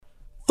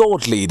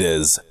Thought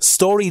leaders,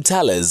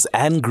 storytellers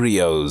and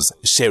griots,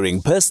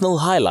 sharing personal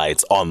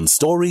highlights on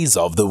Stories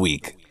of the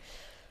Week.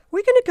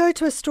 We're going to go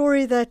to a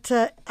story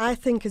that I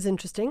think is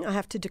interesting. I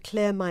have to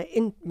declare my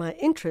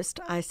interest.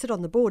 I sit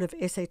on the board of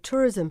SA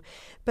Tourism,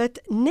 but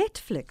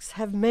Netflix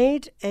have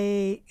made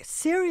a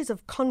series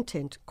of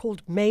content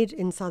called Made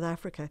in South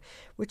Africa,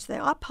 which they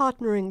are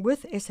partnering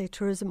with SA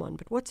Tourism on.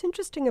 But what's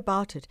interesting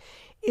about it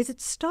is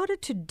it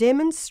started to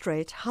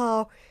demonstrate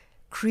how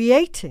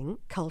creating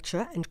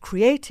culture and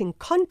creating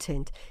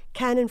content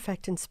can in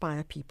fact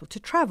inspire people to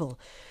travel.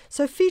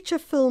 So feature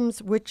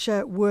films which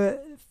were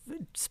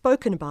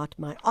spoken about,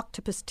 My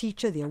Octopus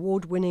Teacher, the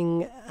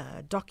award-winning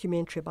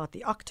documentary about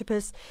the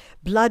octopus,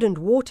 Blood and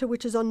Water,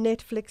 which is on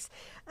Netflix,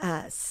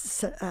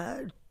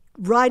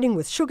 Riding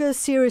with Sugar,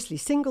 Seriously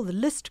Single, the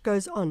list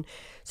goes on.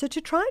 So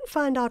to try and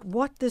find out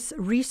what this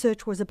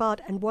research was about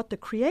and what the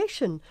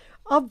creation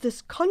of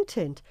this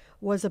content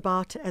was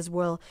about as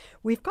well,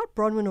 we've got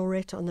Bronwen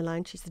Auret on the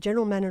line. She's the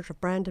General Manager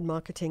of Brand and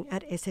Marketing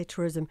at SA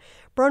Tourism.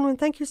 Bronwen,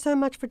 thank you so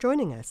much for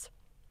joining us.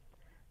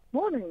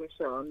 Morning,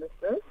 Michelle.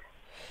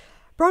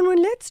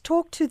 Bronwen, let's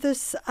talk to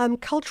this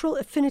cultural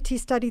affinity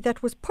study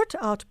that was put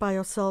out by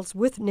yourselves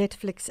with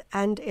Netflix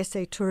and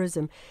SA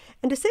Tourism,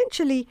 and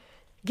essentially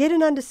get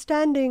an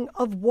understanding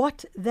of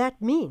what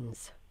that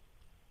means.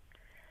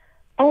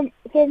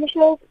 So,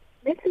 Michelle,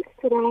 Netflix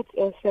put out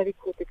a study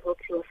called the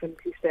Cultural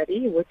Affinity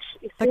Study, which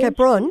is... Okay,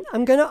 Bron,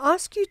 I'm going to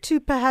ask you to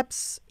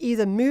perhaps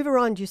either move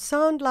around. You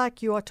sound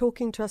like you are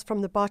talking to us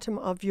from the bottom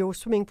of your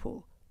swimming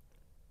pool.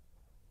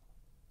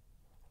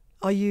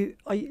 Are you?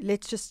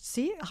 Let's just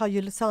see how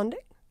you're sounding.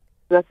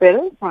 Is that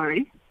better?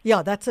 Sorry.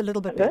 Yeah, that's a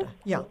little bit better.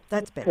 Yeah,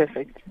 that's better.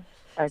 Perfect.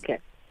 Okay.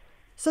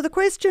 So the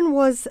question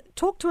was,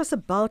 talk to us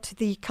about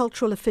the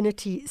cultural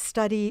affinity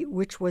study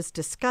which was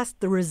discussed,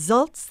 the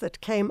results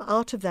that came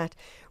out of that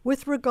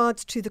with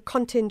regards to the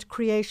content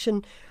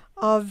creation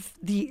of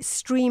the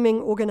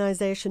streaming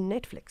organization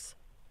Netflix.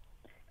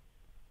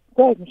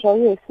 Great, Michelle.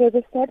 Yes. So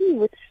the study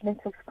which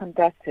Netflix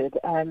conducted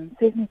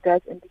certainly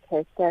does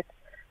indicate that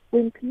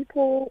when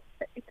people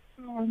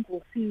experience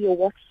or see or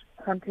watch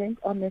content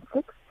on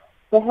Netflix,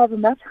 they have a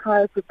much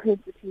higher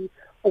propensity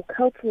or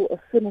cultural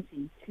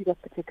affinity to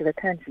that particular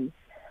country.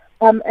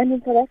 And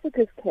in South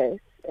Africa's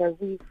case,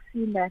 we've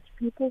seen that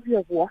people who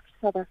have watched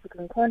South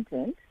African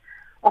content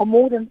are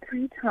more than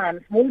 3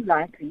 times more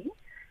likely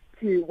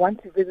to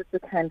want to visit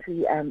the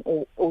country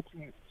or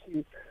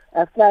to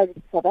fly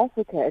to South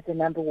Africa as the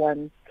number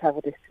one travel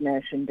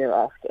destination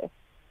thereafter.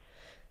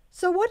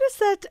 So what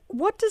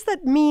does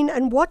that mean,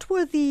 and what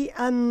were the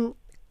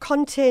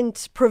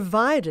content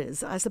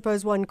providers, I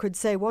suppose one could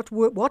say? What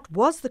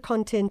was the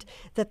content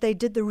that they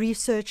did the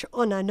research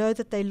on? I know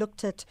that they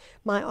looked at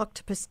My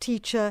Octopus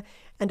Teacher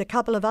and a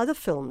couple of other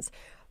films.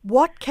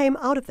 What came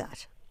out of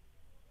that?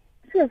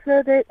 Sure.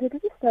 So they did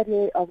a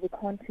study of the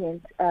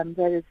content.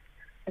 There is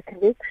a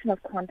collection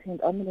of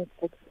content on the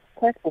Netflix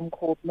platform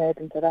called Made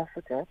in South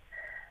Africa.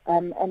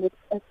 And it's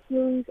a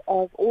series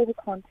of all the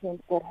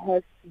content that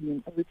has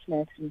been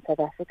originated in South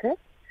Africa.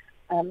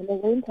 And they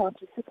went out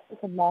to 6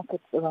 different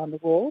markets around the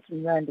world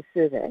and ran the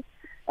survey.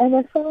 And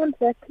they found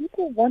that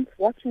people, once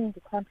watching the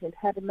content,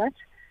 had a much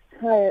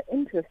higher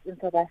interest in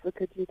South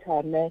Africa due to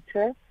our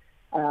nature,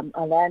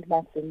 our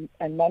landmarks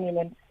and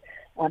monuments,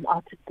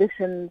 our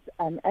traditions,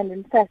 and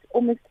in fact,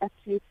 almost up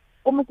to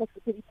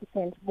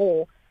 30%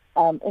 more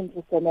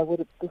interest than they would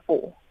have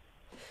before.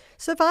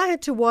 So if I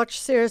had to watch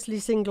Seriously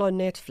Single on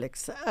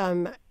Netflix,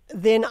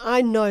 then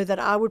I know that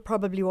I would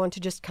probably want to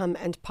just come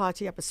and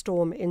party up a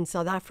storm in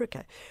South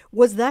Africa.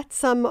 Was that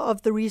some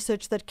of the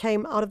research that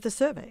came out of the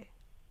survey?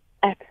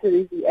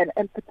 Absolutely,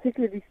 and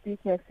particularly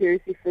speaking of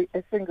Seriously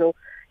Single,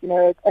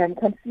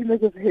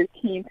 consumers are very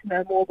keen to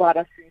know more about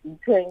our food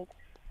and drink,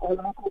 our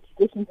local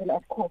traditions, and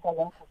of course our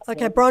local...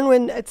 Okay,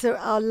 Bronwen,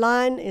 our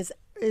line is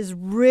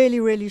really,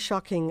 really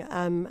shocking.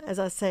 As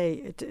I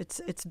say,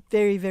 it's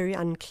very, very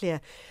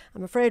unclear.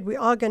 I'm afraid we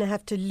are going to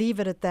have to leave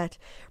it at that.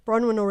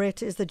 Bronwen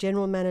Auret is the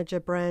General Manager,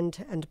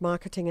 Brand and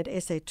Marketing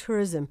at SA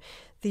Tourism.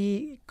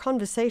 The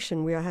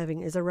conversation we are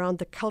having is around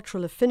the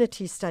Cultural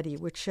Affinity Study,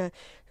 which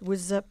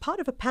was part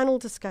of a panel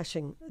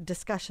discussion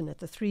at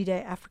the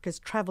 3-day Africa's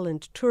Travel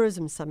and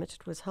Tourism Summit.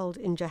 It was held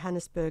in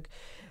Johannesburg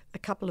a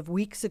couple of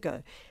weeks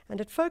ago. And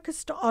it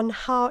focused on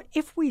how,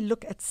 if we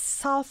look at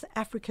South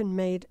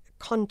African-made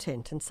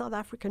content and South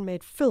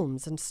African-made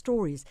films and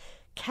stories,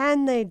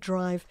 can they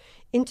drive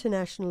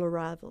international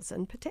arrivals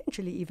and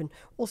potentially even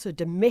also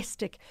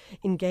domestic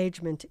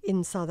engagement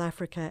in South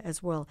Africa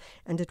as well?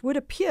 And it would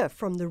appear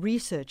from the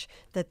research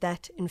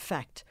that in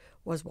fact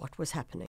was what was happening.